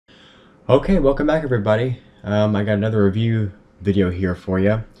Okay, welcome back everybody. I got another review video here for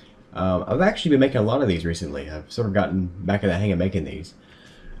you. I've actually been making a lot of these recently. I've sort of gotten back in the hang of making these.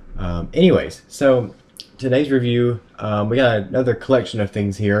 Anyways, so today's review, we got another collection of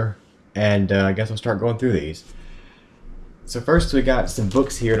things here, and I guess I'll start going through these. So first we got some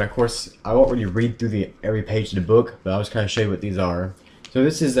books here, and of course I won't really read through every page of the book, but I'll just kind of show you what these are. So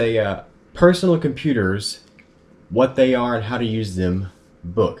this is a personal computers, what they are and how to use them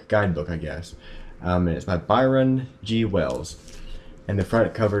guidebook, I guess. And it's by Byron G. Wells. And the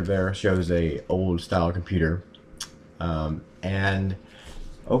front cover there shows a old style computer. And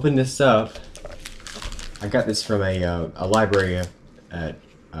open this up. I got this from a library at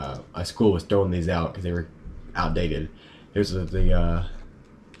a school was throwing these out because they were outdated. Here's the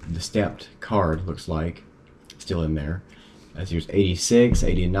stamped card, looks like, still in there. Here's 86,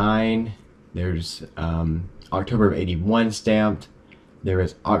 89. There's October of 81 stamped. There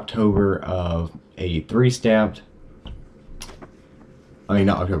is October of 83 stamped. I mean,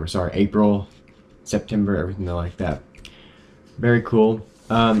 not October, sorry, April, September, everything like that. Very cool.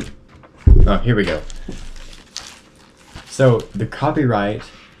 Oh, here we go. So the copyright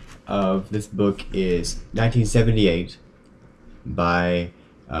of this book is 1978 by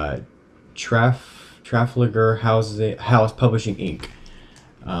Trafalgar House Publishing Inc.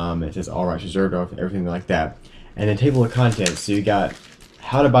 It says all rights reserved, everything like that. And then table of contents. So you got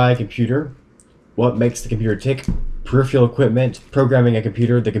how to buy a computer, what makes the computer tick, peripheral equipment, programming a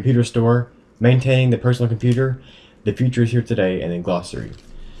computer, the computer store, maintaining the personal computer, the future is here today, and then glossary.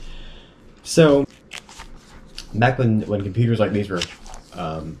 So back when computers like these were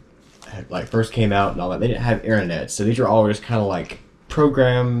first came out and all that, they didn't have internet, so these are all just kind of like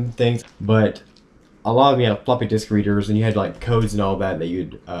program things. But a lot of them had floppy disk readers, and you had like codes and all that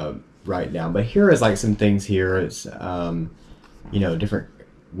you'd write down. But here is like some things here. It's you know, different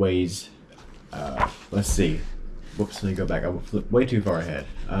ways. Let's see. Whoops, let me go back. I will flip way too far ahead.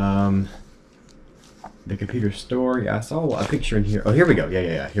 The computer store. Yeah, I saw a picture in here. Oh, here we go.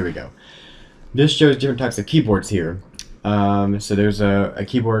 Yeah. Here we go. This shows different types of keyboards here. So there's a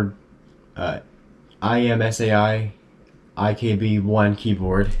keyboard, IMSAI, IKB1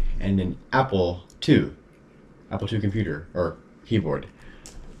 keyboard, and an Apple II computer or keyboard.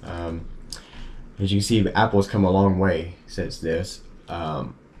 As you can see, Apple's come a long way since this. Yeah,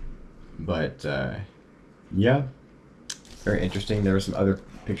 very interesting. There are some other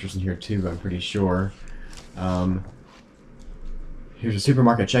pictures in here too, I'm pretty sure. Here's a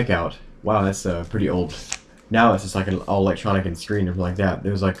supermarket checkout. Wow, that's pretty old. Now it's just like an all electronic and screen or something like that.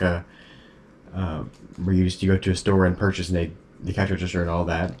 There was like a where you used to go to a store and purchase and the cash register and all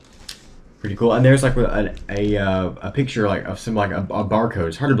that. Pretty cool. And there's like a picture like of some like a barcode.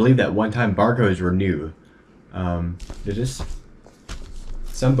 It's hard to believe that one time barcodes were new.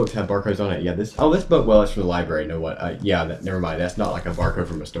 Some books have barcodes on it. Yeah, this book, well, it's for the library. You know what? Yeah, never mind. That's not like a barcode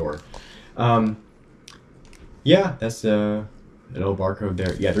from a store. Yeah, that's an old barcode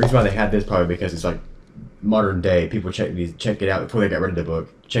there. Yeah, the reason why they had this probably because it's like modern day. People check it out before they got rid of the book.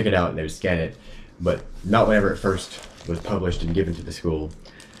 Check it out and they would scan it, but not whenever it first was published and given to the school.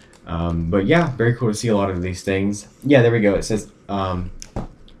 But yeah, very cool to see a lot of these things. Yeah, there we go. It says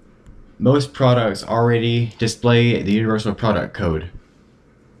most products already display the universal product code.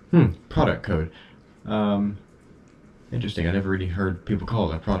 Product code. Interesting. I never really heard people call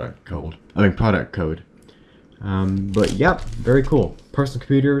it a product code. Product code. But yeah, very cool. Personal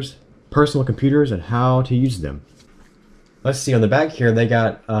computers and how to use them. Let's see, on the back here they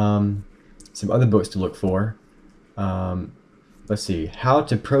got some other books to look for. Let's see, how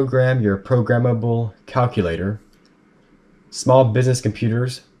to program your programmable calculator, small business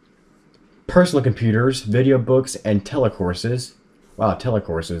computers, personal computers, video books, and telecourses. Wow,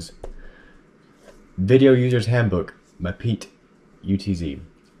 telecourses. Video User's Handbook by Pete UTZ.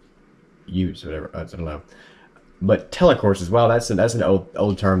 Use whatever, I don't know. But telecourses, wow, that's an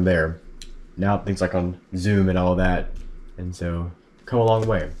old term there. Now things like on Zoom and all that, and so come a long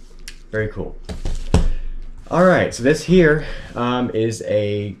way. Very cool. Alright, so this here is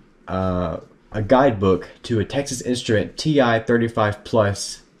a guidebook to a Texas Instrument TI-35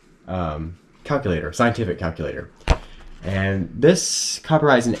 Plus calculator, scientific calculator. And this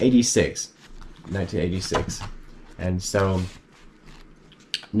copyright is in 1986. And so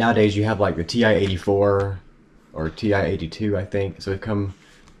nowadays you have like the TI-84 or TI-82, I think. So we've come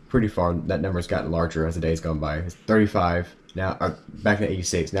pretty far. That number's gotten larger as the days gone by. It's 35 now, back in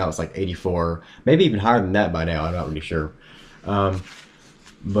 86. Now it's like 84, maybe even higher than that by now. I'm not really sure.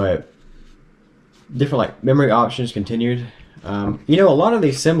 But different like memory options continued. You know, a lot of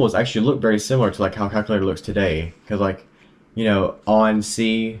these symbols actually look very similar to like how a calculator looks today. Because like you know, on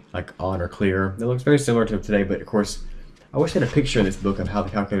C, like on or clear. It looks very similar to today, but of course, I wish I had a picture in this book of how the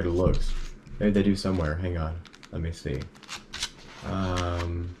calculator looks. Maybe they do somewhere. Hang on. Let me see.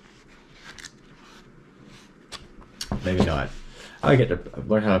 Maybe not. I get to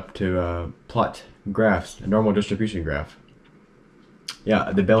learn how to plot graphs, a normal distribution graph.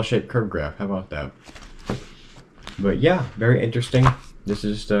 Yeah, the bell-shaped curve graph. How about that? But yeah, very interesting. This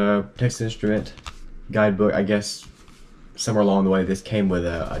is the Texas Instrument guidebook. I guess somewhere along the way this came with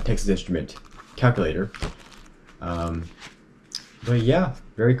a Texas Instrument calculator. But yeah,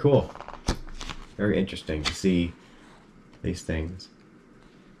 very cool. Very interesting to see these things.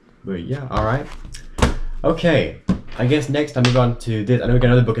 But yeah, alright. Okay, I guess next I move on to this. I know we got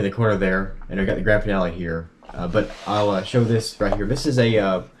another book in the corner there, and I got the grand finale here. But I'll show this right here. This is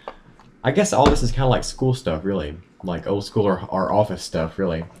a, I guess all this is kind of like school stuff, really. Like old school or office stuff,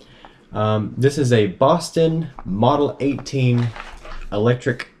 really. This is a Boston Model 18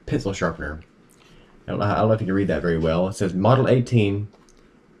 electric pencil sharpener. I don't know if you can read that very well. It says Model 18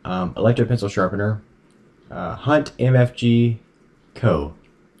 electric pencil sharpener, Hunt MFG Co.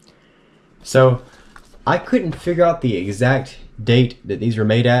 So I couldn't figure out the exact date that these were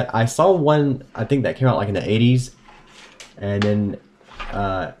made at. I saw one, I think that came out like in the 80s, and then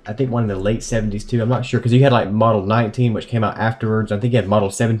I think one in the late 70s too. I'm not sure, because you had like Model 19, which came out afterwards. I think you had Model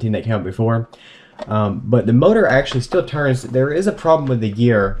 17 that came out before. But the motor actually still turns. There is a problem with the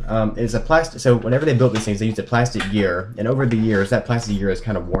gear. It's a plastic. So whenever they built these things, they used a plastic gear, and over the years, that plastic gear is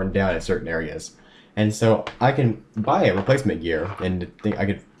kind of worn down in certain areas. And so I can buy a replacement gear, and I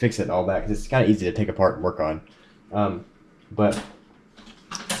could fix it and all that, because it's kind of easy to take apart and work on. But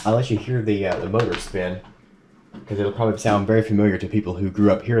I'll let you hear the motor spin, because it'll probably sound very familiar to people who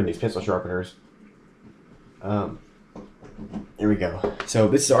grew up hearing these pencil sharpeners. Here we go. So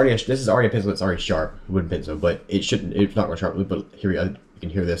this is already a pencil that's already sharp, wooden pencil, but it shouldn't. It's not going to sharp. But here you can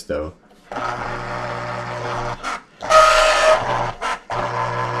hear this though.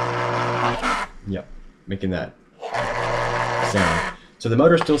 Yep, making that sound. So the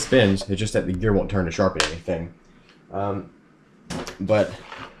motor still spins. It's just that the gear won't turn to sharpen anything. But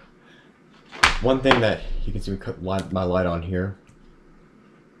one thing that you can see, we put my light on here.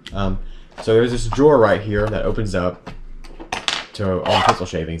 So there's this drawer right here that opens up to all the pencil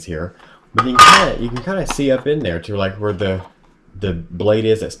shavings here, but you can kind of see up in there to like where the blade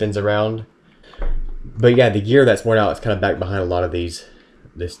is that spins around. But yeah, the gear that's worn out is kind of back behind a lot of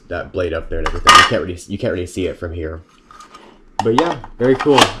that blade up there and everything. You can't really see it from here. But yeah, very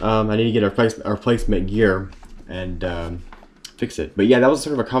cool. I need to get a replacement gear and fix it. But yeah, that was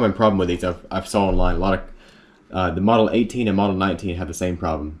sort of a common problem with these. I've saw online a lot of the Model 18 and Model 19 have the same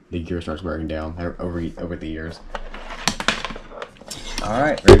problem. The gear starts wearing down over the years. All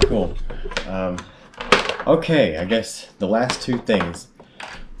right, very cool. Okay, I guess the last two things.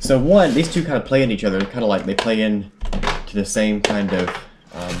 So one, these two kind of play in each other. Kind of like they play in to the same kind of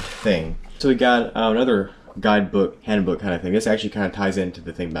thing. So we got another guidebook, handbook kind of thing. This actually kind of ties into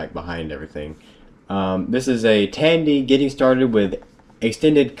the thing back behind everything. This is a Tandy Getting Started with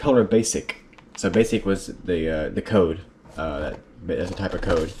Extended Color Basic. So Basic was the code. That's a type of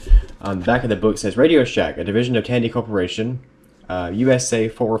code. On the back of the book says Radio Shack, a division of Tandy Corporation, USA,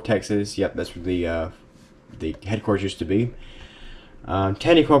 Fort Worth, Texas. Yep, that's where the headquarters used to be.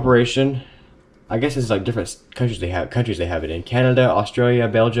 Tandy Corporation. I guess it's like different countries they have it in: Canada, Australia,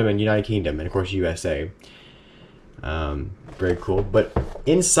 Belgium, and United Kingdom, and of course USA. Very cool. But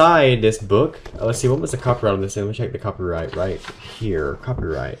inside this book, let's see, what was the copyright on this thing? Let me check the copyright right here.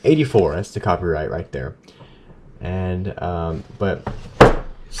 Copyright 84. That's the copyright right there. And but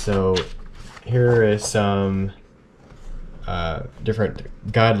so here is some different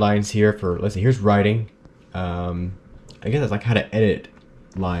guidelines here for. Let's see. Here's writing. I guess it's like how to edit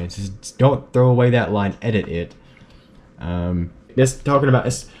lines. Just don't throw away that line. Edit it. Just talking about,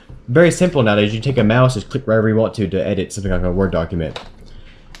 it's very simple nowadays. You take a mouse, just click wherever you want to edit something like a Word document.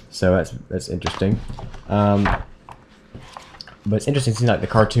 So that's interesting. But it's interesting to see like the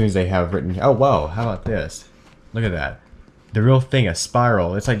cartoons they have written. Oh wow, how about this? Look at that. The real thing, a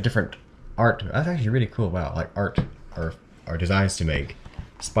spiral. It's like different art. That's actually really cool. Wow, like art or designs to make.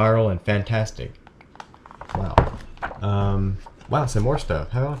 Spiral and fantastic. Wow. Wow, some more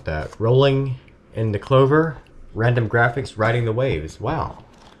stuff. How about that? Rolling in the clover, random graphics, riding the waves. Wow.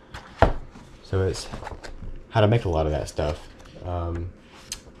 So it's how to make a lot of that stuff. It's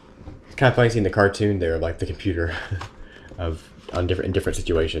kind of funny seeing the cartoon there, like the computer, in different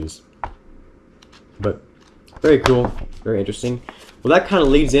situations. But very cool, very interesting. Well, that kind of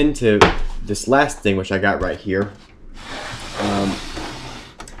leads into this last thing, which I got right here.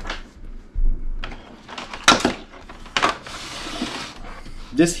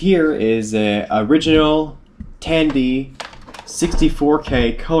 this here is a original Tandy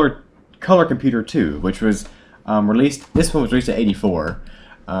 64K color computer 2, which was released. This one was released in '84,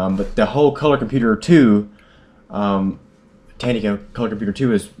 but the whole color computer 2, Tandy color computer 2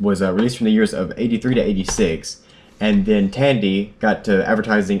 was released from the years of '83 to '86, and then Tandy got to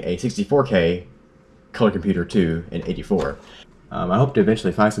advertising a 64K color computer 2 in '84. I hope to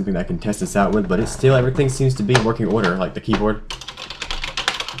eventually find something that I can test this out with, but it's still, everything seems to be in working order, like the keyboard.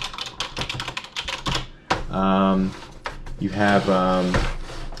 You have, I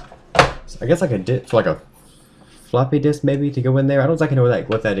guess like a floppy disk maybe to go in there. I don't exactly know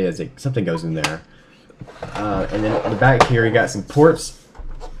what that is. Something goes in there. And then on the back here, you got some ports.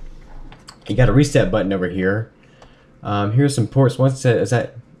 You got a reset button over here. Here's some ports. One says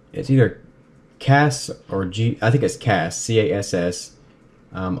it's either CAS or G. I think it's CAS, C-A-S-S.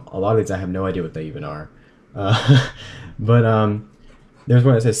 A lot of these I have no idea what they even are. But there's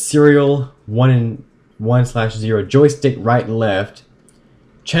one that says serial 1/0, joystick right and left,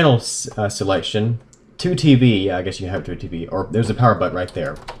 channel selection, to TV. Yeah, I guess you have to a TV, or there's a power button right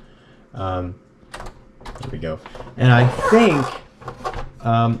there. There we go. And I think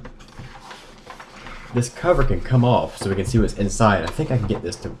this cover can come off so we can see what's inside. I think I can get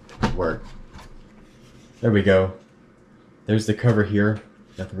this to work. There we go. There's the cover here.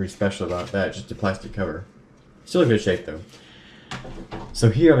 Nothing really special about that, just a plastic cover. Still in good shape though. So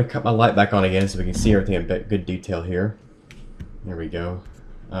here I'm going to cut my light back on again so we can see everything in good detail here. There we go.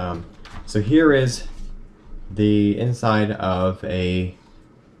 So here is the inside of a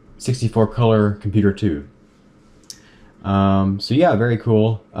 64 color computer 2. So yeah, very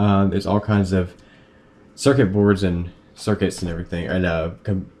cool. There's all kinds of circuit boards and circuits and everything, and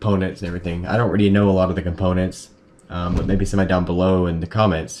components and everything. I don't really know a lot of the components, but maybe somebody down below in the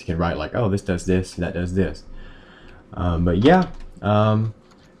comments can write like, oh, this does this and that does this. But yeah,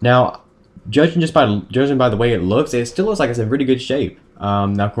 now judging by the way it looks still looks like it's in really good shape.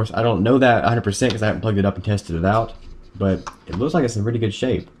 Now of course I don't know that 100% because I haven't plugged it up and tested it out, but it looks like it's in really good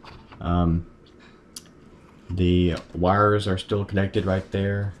shape. The wires are still connected right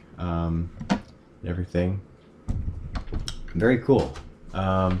there, everything. Very cool.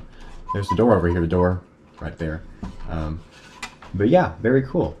 There's the door over here, the door right there. But yeah, very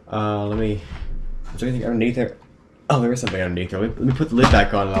cool. Is there anything underneath there? Oh, there is something underneath there. Let me put the lid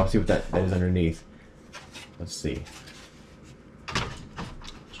back on and I'll see what that is underneath. Let's see.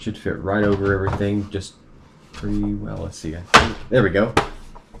 Should fit right over everything, just pretty well. Let's see. There we go.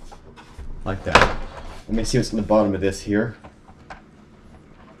 Like that. Let me see what's in the bottom of this here.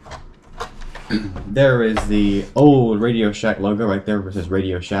 There is the old Radio Shack logo right there where it says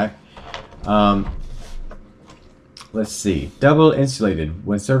Radio Shack. Let's see. Double insulated.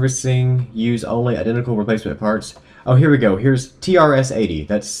 When servicing, use only identical replacement parts. Oh, here we go. Here's TRS-80.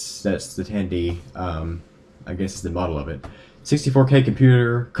 That's the Tandy. I guess is the model of it. 64K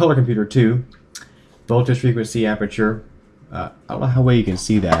computer, color computer 2. Voltage, frequency, aperture. I don't know how well you can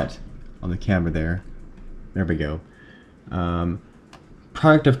see that on the camera there. There we go.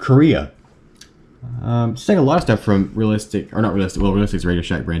 Product of Korea. Just take a lot of stuff from Realistic, or not Realistic, well, Realistic's Radio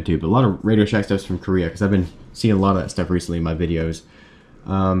Shack brand too, but a lot of Radio Shack stuff's from Korea because I've been seeing a lot of that stuff recently in my videos.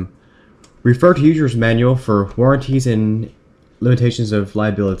 Refer to user's manual for warranties and limitations of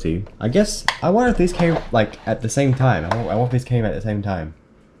liability. I guess, I wonder if these came like at the same time. I wonder if these came at the same time.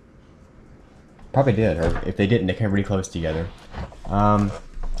 Probably did, or if they didn't, they came really close together.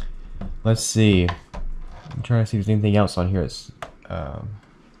 Let's see. I'm trying to see if there's anything else on here. It's,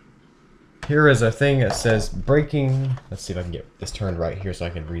 here is a thing that says breaking. Let's see if I can get this turned right here so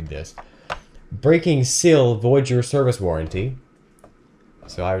I can read this. Breaking seal voids your service warranty.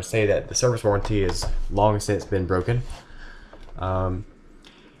 So I would say that the service warranty is long since been broken. But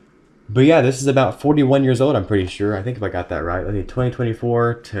yeah, this is about 41 years old, I'm pretty sure. I think if I got that right. Let's see,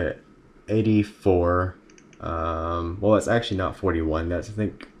 2024 to 84. Well, it's actually not 41. That's I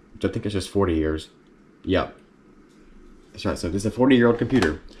think it's just 40 years. Yep. That's right. So this is a 40-year-old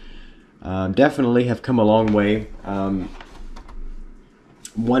computer. Definitely have come a long way.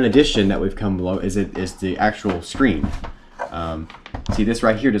 One addition that we've come below is the actual screen. See, this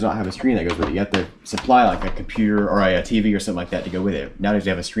right here does not have a screen that goes with it. You have to supply like a computer or a TV or something like that to go with it. Nowadays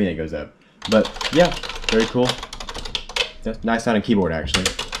you have a screen that goes up. But yeah, very cool. That's nice sounding keyboard actually.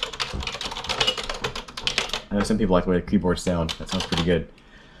 I know some people like the way the keyboards sound. That sounds pretty good.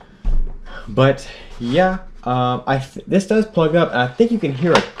 But yeah, this does plug up, and I think you can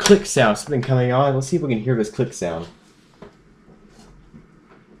hear a click sound, something coming on. Let's see if we can hear this click sound.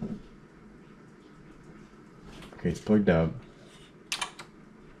 Okay, it's plugged up.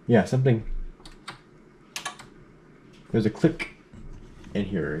 Yeah, something. There's a click. in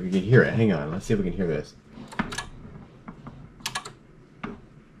here. You can hear it. Hang on. Let's see if we can hear this.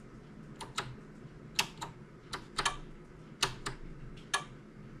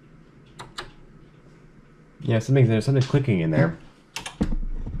 Yeah, there's something clicking in there.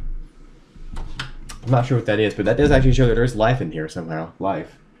 I'm not sure what that is, but that does actually show that there's life in here somehow.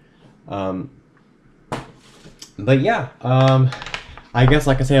 Life. But yeah, I guess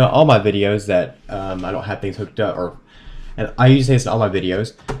like I say on all my videos that I don't have things hooked up, and I usually say this in all my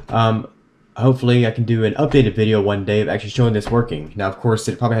videos. Hopefully I can do an updated video one day of actually showing this working. Now of course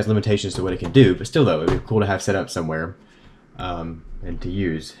it probably has limitations to what it can do, but still though, it'd be cool to have set up somewhere and to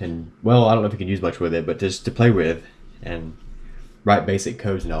use. And well, I don't know if you can use much with it, but just to play with and write basic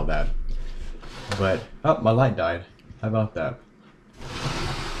codes and all that. But, oh, my light died. How about that?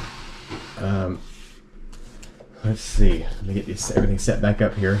 Let's see. Let me get everything set back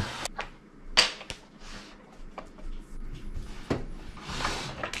up here.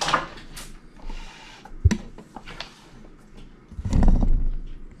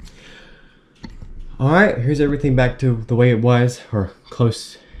 Alright, here's everything back to the way it was, or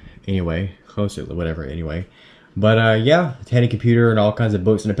close anyway. Closer, whatever, anyway. But yeah, Tandy Computer and all kinds of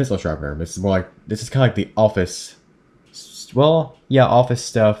books and a pencil sharpener. This is kind of like the office, well, yeah, office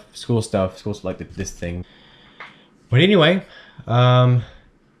stuff, school stuff like this thing. But anyway, I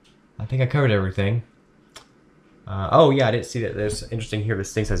think I covered everything. Oh yeah, I didn't see that. There's interesting here.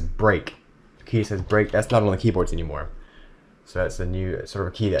 This thing says break. The key says break. That's not on the keyboards anymore. So that's a new sort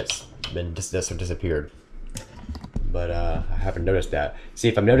of a key that's been disappeared. But I haven't noticed that. See,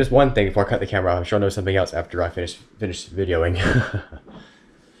 if I notice one thing before I cut the camera off, I'm sure I'll notice something else after I finish videoing.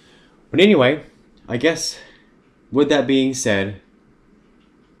 But anyway, I guess with that being said,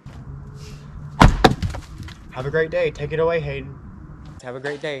 have a great day. Take it away, Hayden. Have a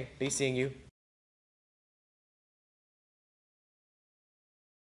great day. Be seeing you.